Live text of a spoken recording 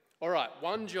All right,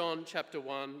 1 John chapter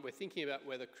 1, we're thinking about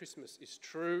whether Christmas is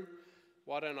true.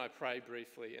 Why don't I pray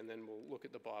briefly and then we'll look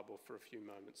at the Bible for a few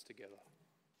moments together.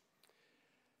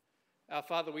 Our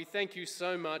Father, we thank you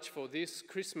so much for this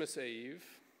Christmas Eve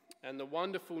and the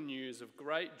wonderful news of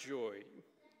great joy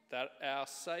that our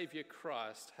Saviour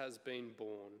Christ has been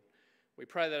born. We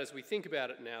pray that as we think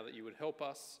about it now, that you would help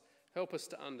us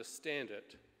to understand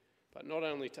it, but not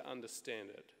only to understand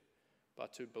it,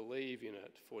 but to believe in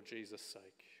it for Jesus'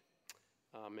 sake.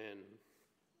 Amen.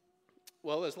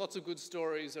 Well, there's lots of good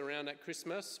stories around at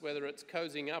Christmas, whether it's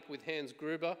cozying up with Hans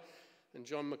Gruber and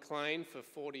John McClane for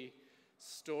 40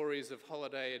 stories of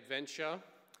holiday adventure,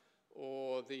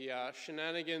 or the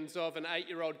shenanigans of an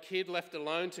 8-year-old kid left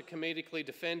alone to comedically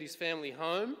defend his family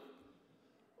home,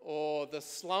 or the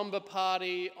slumber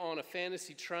party on a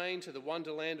fantasy train to the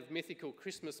wonderland of mythical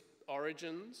Christmas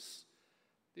origins.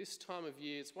 This time of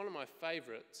year, it's one of my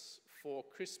favourites for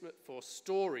Christmas, for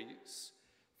stories,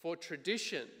 for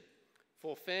tradition,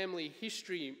 for family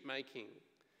history making.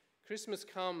 Christmas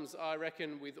comes, I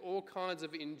reckon, with all kinds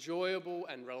of enjoyable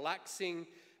and relaxing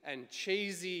and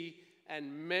cheesy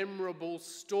and memorable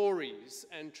stories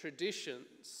and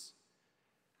traditions.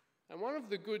 And one of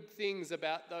the good things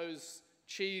about those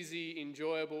cheesy,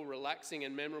 enjoyable, relaxing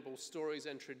and memorable stories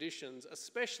and traditions,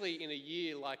 especially in a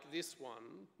year like this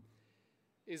one,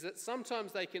 is that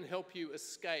sometimes they can help you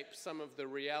escape some of the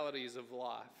realities of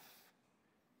life.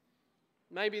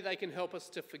 Maybe they can help us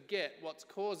to forget what's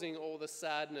causing all the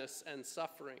sadness and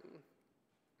suffering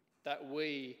that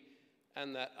we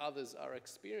and that others are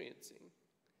experiencing.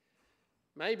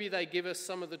 Maybe they give us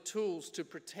some of the tools to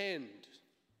pretend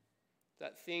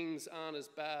that things aren't as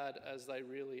bad as they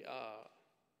really are.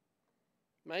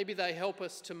 Maybe they help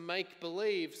us to make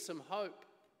believe some hope,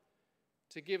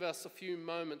 to give us a few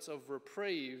moments of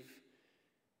reprieve,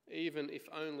 even if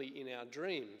only in our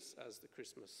dreams, as the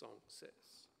Christmas song says.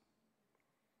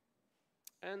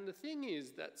 And the thing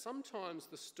is that sometimes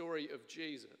the story of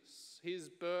Jesus, his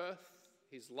birth,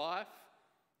 his life,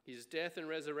 his death and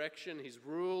resurrection, his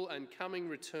rule and coming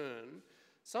return,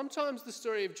 sometimes the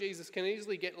story of Jesus can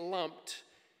easily get lumped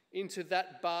into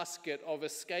that basket of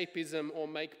escapism or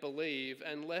make-believe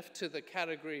and left to the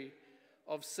category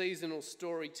of seasonal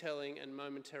storytelling and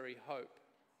momentary hope.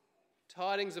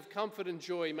 Tidings of comfort and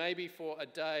joy maybe for a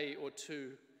day or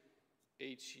two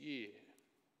each year.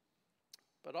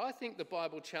 But I think the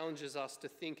Bible challenges us to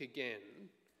think again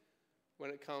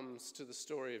when it comes to the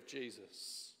story of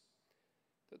Jesus.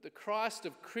 That the Christ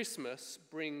of Christmas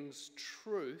brings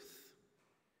truth,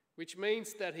 which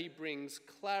means that he brings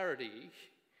clarity,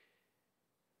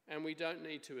 and we don't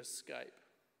need to escape.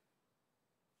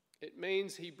 It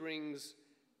means he brings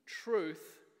truth,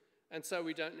 and so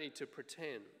we don't need to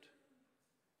pretend.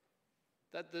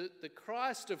 That the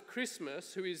Christ of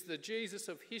Christmas, who is the Jesus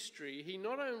of history, he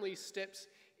not only steps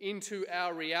into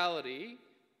our reality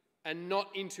and not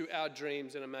into our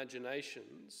dreams and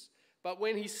imaginations, but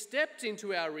when he stepped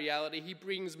into our reality, he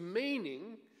brings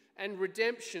meaning and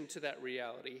redemption to that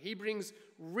reality. He brings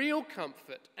real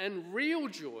comfort and real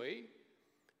joy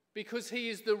because he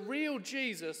is the real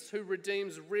Jesus who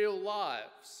redeems real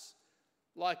lives,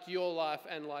 like your life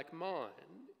and like mine,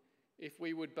 if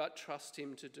we would but trust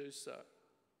him to do so.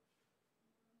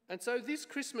 And so this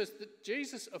Christmas, the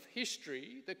Jesus of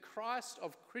history, the Christ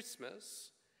of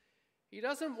Christmas, he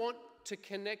doesn't want to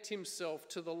connect himself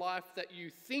to the life that you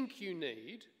think you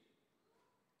need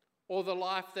or the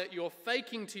life that you're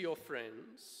faking to your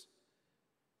friends.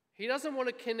 He doesn't want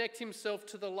to connect himself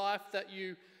to the life that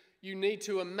you need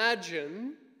to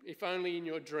imagine, if only in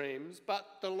your dreams,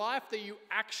 but the life that you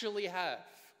actually have.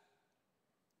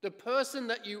 The person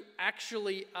that you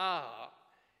actually are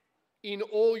in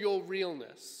all your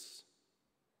realness.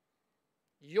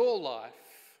 Your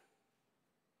life.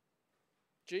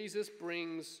 Jesus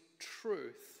brings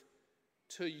truth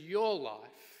to your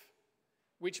life,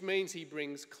 which means he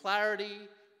brings clarity,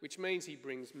 which means he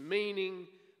brings meaning,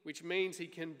 which means he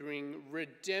can bring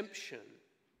redemption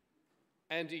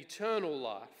and eternal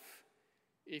life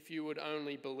if you would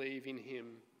only believe in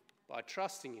him by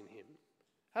trusting in him.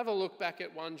 Have a look back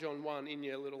at 1 John 1 in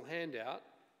your little handout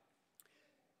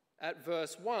at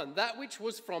verse 1. That which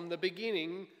was from the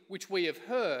beginning, which we have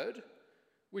heard,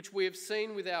 which we have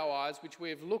seen with our eyes, which we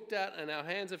have looked at and our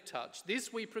hands have touched,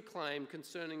 this we proclaim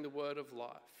concerning the word of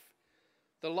life.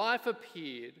 The life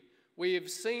appeared, we have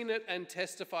seen it and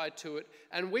testified to it,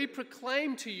 and we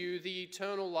proclaim to you the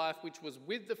eternal life which was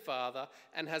with the Father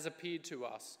and has appeared to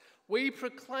us. We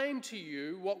proclaim to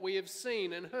you what we have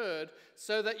seen and heard,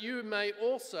 so that you may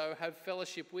also have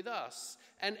fellowship with us.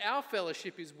 And our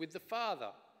fellowship is with the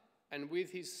Father and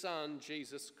with his Son,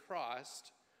 Jesus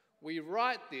Christ. We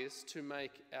write this to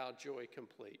make our joy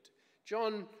complete.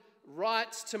 John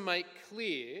writes to make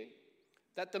clear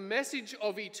that the message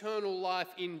of eternal life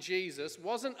in Jesus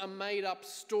wasn't a made-up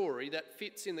story that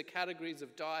fits in the categories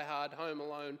of Die Hard, Home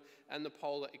Alone, and the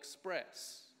Polar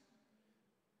Express.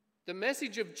 The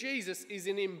message of Jesus is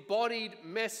an embodied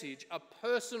message, a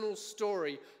personal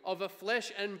story of a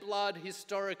flesh and blood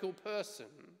historical person.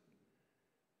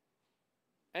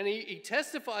 And he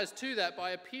testifies to that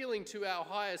by appealing to our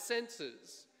higher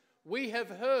senses. We have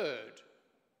heard,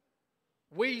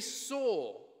 we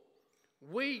saw,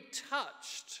 we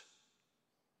touched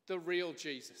the real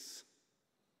Jesus,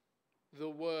 the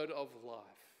word of life.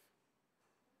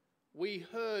 We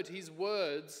heard his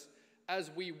words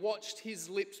as we watched his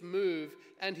lips move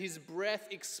and his breath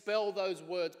expel those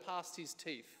words past his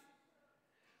teeth.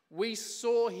 We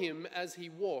saw him as he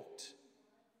walked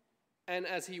and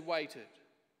as he waited.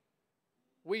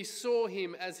 We saw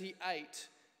him as he ate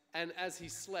and as he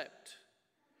slept.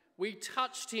 We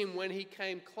touched him when he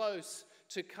came close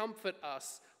to comfort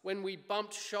us, when we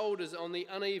bumped shoulders on the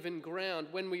uneven ground,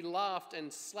 when we laughed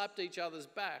and slapped each other's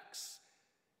backs.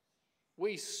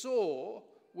 We saw,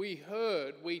 we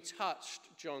heard, we touched,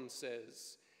 John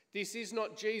says. This is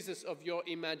not Jesus of your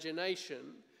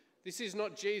imagination. This is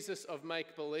not Jesus of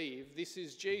make-believe. This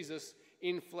is Jesus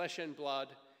in flesh and blood,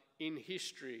 in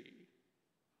history.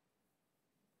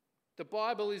 The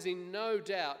Bible is in no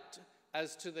doubt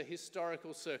as to the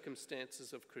historical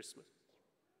circumstances of Christmas.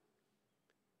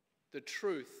 The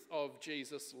truth of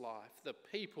Jesus' life, the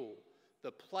people,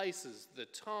 the places, the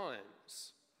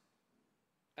times.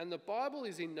 And the Bible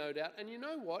is in no doubt. And you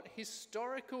know what?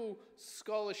 Historical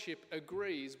scholarship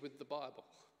agrees with the Bible.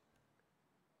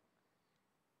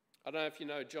 I don't know if you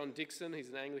know John Dixon. He's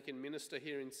an Anglican minister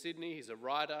here in Sydney. He's a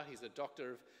writer. He's a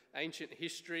doctor of ancient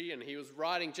history. And he was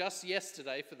writing just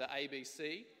yesterday for the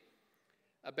ABC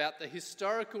about the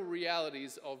historical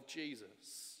realities of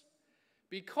Jesus.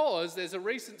 Because there's a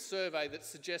recent survey that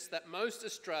suggests that most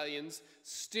Australians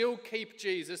still keep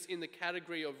Jesus in the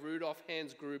category of Rudolph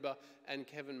Hansgruber and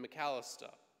Kevin McAllister.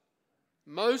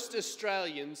 Most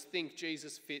Australians think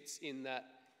Jesus fits in that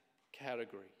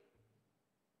category.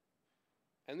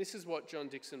 And this is what John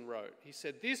Dixon wrote. He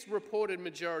said, "This reported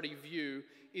majority view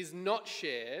is not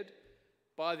shared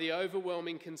by the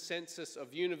overwhelming consensus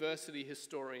of university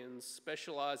historians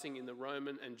specialising in the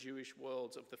Roman and Jewish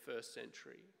worlds of the first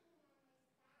century.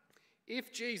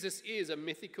 If Jesus is a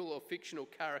mythical or fictional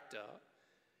character,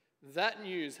 that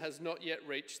news has not yet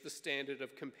reached the standard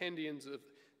of compendiums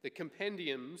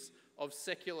of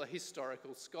secular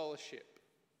historical scholarship."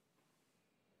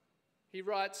 He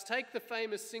writes, "Take the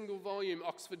famous single-volume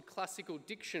Oxford Classical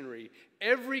Dictionary.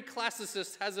 Every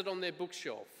classicist has it on their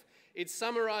bookshelf. It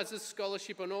summarises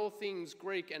scholarship on all things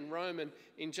Greek and Roman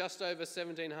in just over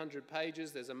 1,700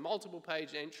 pages. There's a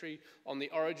multiple-page entry on the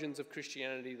origins of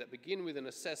Christianity that begin with an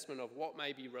assessment of what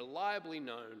may be reliably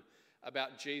known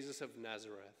about Jesus of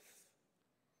Nazareth.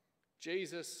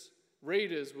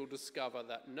 Readers will discover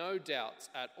that no doubts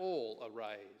at all are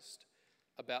raised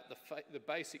about the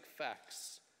basic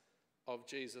facts of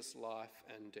Jesus' life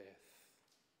and death."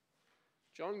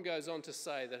 John goes on to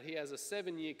say that he has a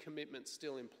 7-year commitment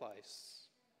still in place.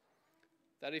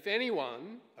 That if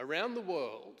anyone around the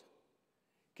world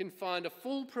can find a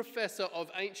full professor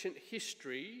of ancient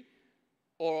history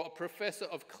or a professor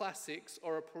of classics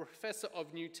or a professor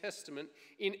of New Testament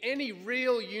in any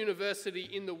real university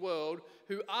in the world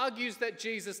who argues that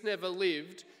Jesus never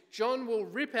lived, John will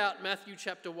rip out Matthew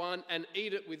chapter 1 and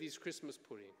eat it with his Christmas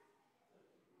pudding.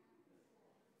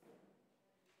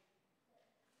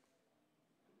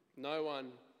 No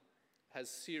one has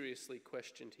seriously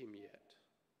questioned him yet.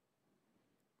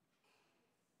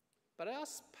 But our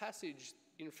passage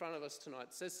in front of us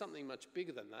tonight says something much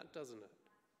bigger than that, doesn't it?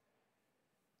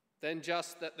 Than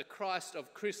just that the Christ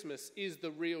of Christmas is the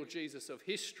real Jesus of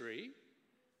history.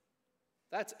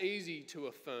 That's easy to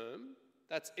affirm.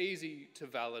 That's easy to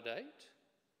validate.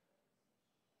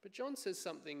 But John says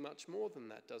something much more than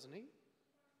that, doesn't he?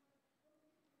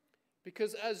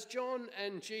 Because as John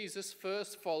and Jesus'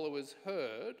 first followers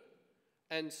heard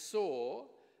and saw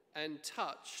and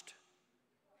touched,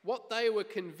 what they were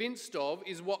convinced of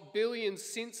is what billions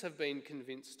since have been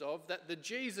convinced of, that the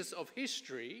Jesus of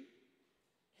history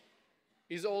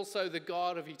is also the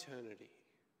God of eternity.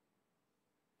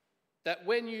 That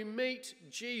when you meet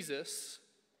Jesus,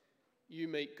 you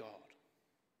meet God.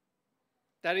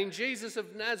 That in Jesus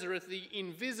of Nazareth, the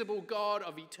invisible God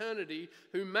of eternity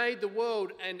who made the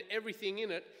world and everything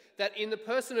in it, that in the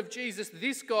person of Jesus,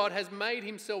 this God has made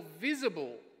himself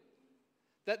visible.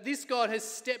 That this God has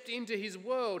stepped into his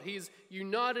world. He has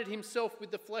united himself with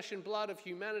the flesh and blood of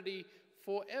humanity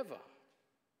forever.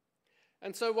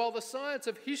 And so while the science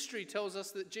of history tells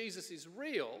us that Jesus is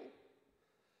real,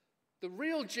 the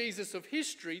real Jesus of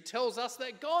history tells us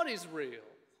that God is real.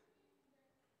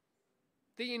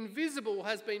 The invisible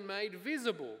has been made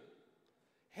visible.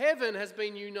 Heaven has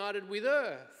been united with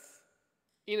earth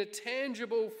in a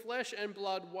tangible flesh and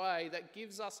blood way that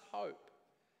gives us hope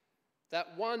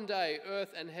that one day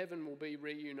earth and heaven will be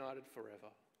reunited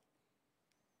forever.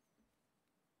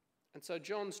 And so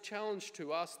John's challenge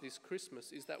to us this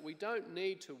Christmas is that we don't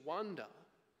need to wonder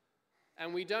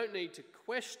and we don't need to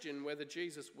question whether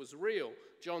Jesus was real.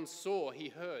 John saw, he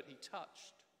heard, he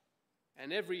touched.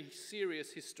 And every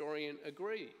serious historian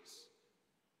agrees.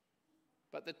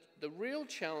 But the real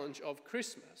challenge of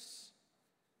Christmas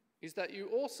is that you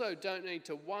also don't need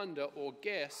to wonder or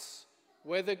guess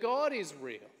whether God is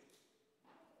real.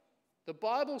 The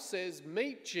Bible says,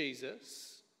 meet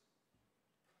Jesus,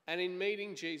 and in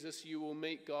meeting Jesus, you will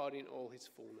meet God in all his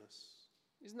fullness.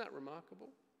 Isn't that remarkable?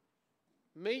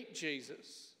 Meet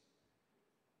Jesus,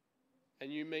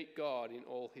 and you meet God in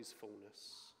all his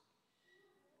fullness.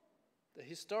 The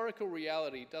historical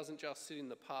reality doesn't just sit in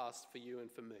the past for you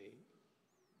and for me.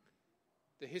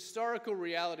 The historical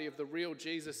reality of the real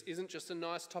Jesus isn't just a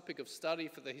nice topic of study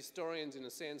for the historians in a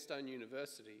sandstone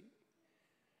university.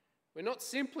 We're not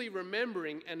simply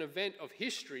remembering an event of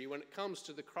history when it comes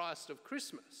to the Christ of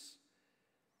Christmas.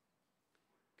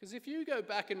 Because if you go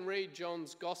back and read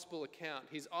John's gospel account,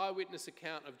 his eyewitness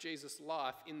account of Jesus'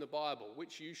 life in the Bible,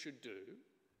 which you should do,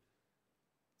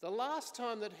 the last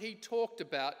time that he talked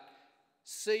about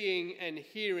seeing and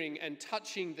hearing and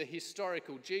touching the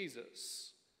historical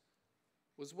Jesus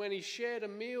was when he shared a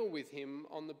meal with him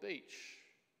on the beach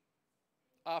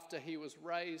after he was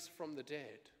raised from the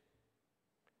dead.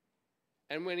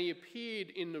 And when he appeared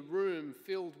in the room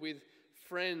filled with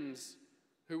friends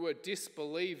who were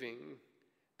disbelieving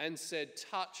and said,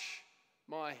 touch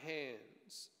my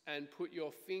hands and put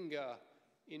your finger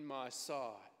in my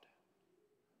side.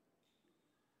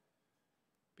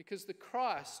 Because the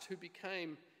Christ who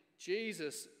became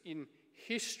Jesus in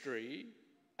history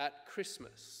at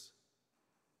Christmas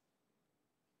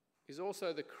is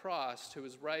also the Christ who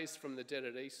was raised from the dead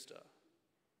at Easter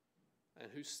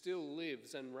and who still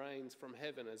lives and reigns from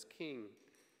heaven as King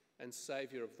and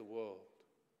Saviour of the world.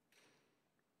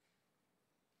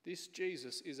 This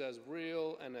Jesus is as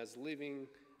real and as living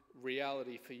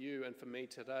reality for you and for me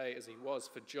today as he was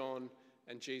for John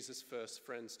and Jesus' first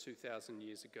friends 2,000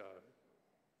 years ago.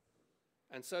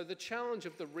 And so the challenge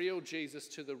of the real Jesus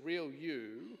to the real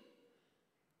you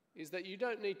is that you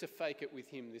don't need to fake it with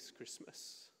him this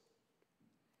Christmas.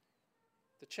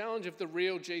 The challenge of the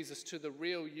real Jesus to the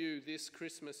real you this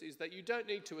Christmas is that you don't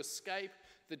need to escape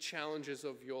the challenges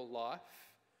of your life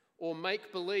or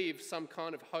make believe some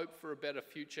kind of hope for a better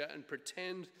future and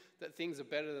pretend that things are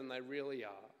better than they really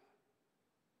are.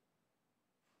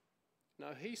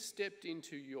 No, he stepped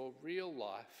into your real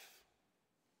life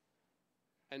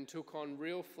and took on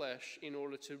real flesh in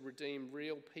order to redeem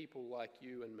real people like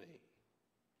you and me.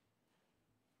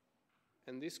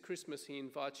 And this Christmas he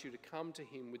invites you to come to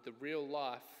him with the real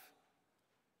life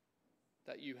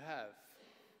that you have,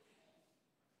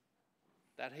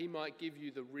 that he might give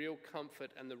you the real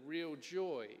comfort and the real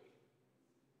joy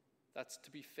that's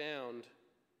to be found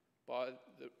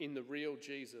in the real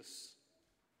Jesus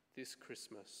this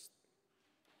Christmas.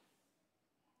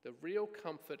 The real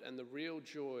comfort and the real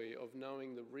joy of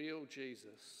knowing the real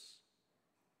Jesus,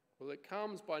 well, it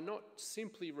comes by not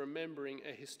simply remembering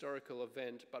a historical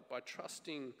event, but by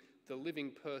trusting the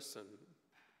living person,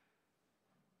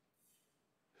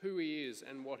 who he is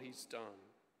and what he's done.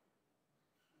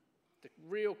 The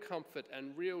real comfort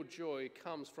and real joy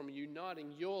comes from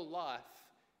uniting your life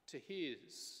to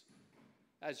his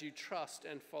as you trust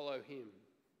and follow him.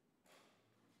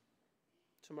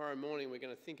 Tomorrow morning we're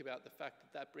going to think about the fact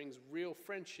that that brings real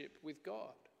friendship with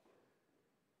God.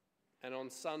 And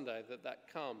on Sunday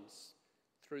that comes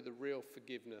through the real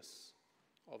forgiveness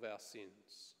of our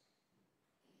sins.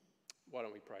 Why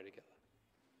don't we pray together?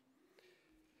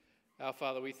 Our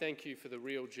Father, we thank you for the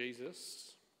real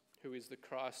Jesus, who is the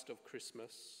Christ of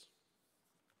Christmas,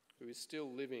 who is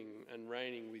still living and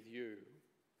reigning with you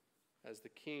as the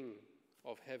King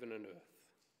of heaven and earth.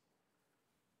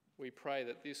 We pray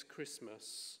that this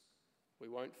Christmas we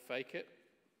won't fake it,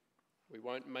 we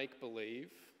won't make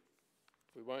believe,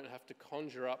 we won't have to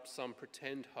conjure up some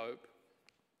pretend hope,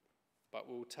 but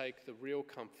we'll take the real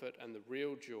comfort and the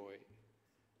real joy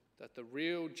that the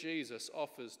real Jesus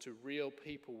offers to real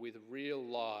people with real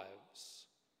lives,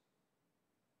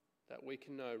 that we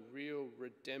can know real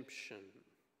redemption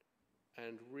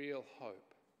and real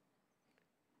hope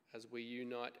as we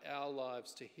unite our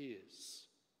lives to his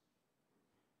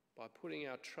by putting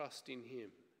our trust in him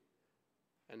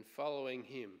and following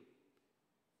him,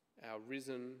 our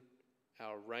risen,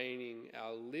 our reigning,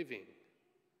 our living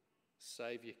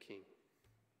Saviour King.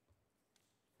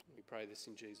 We pray this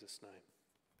in Jesus'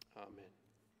 name. Amen.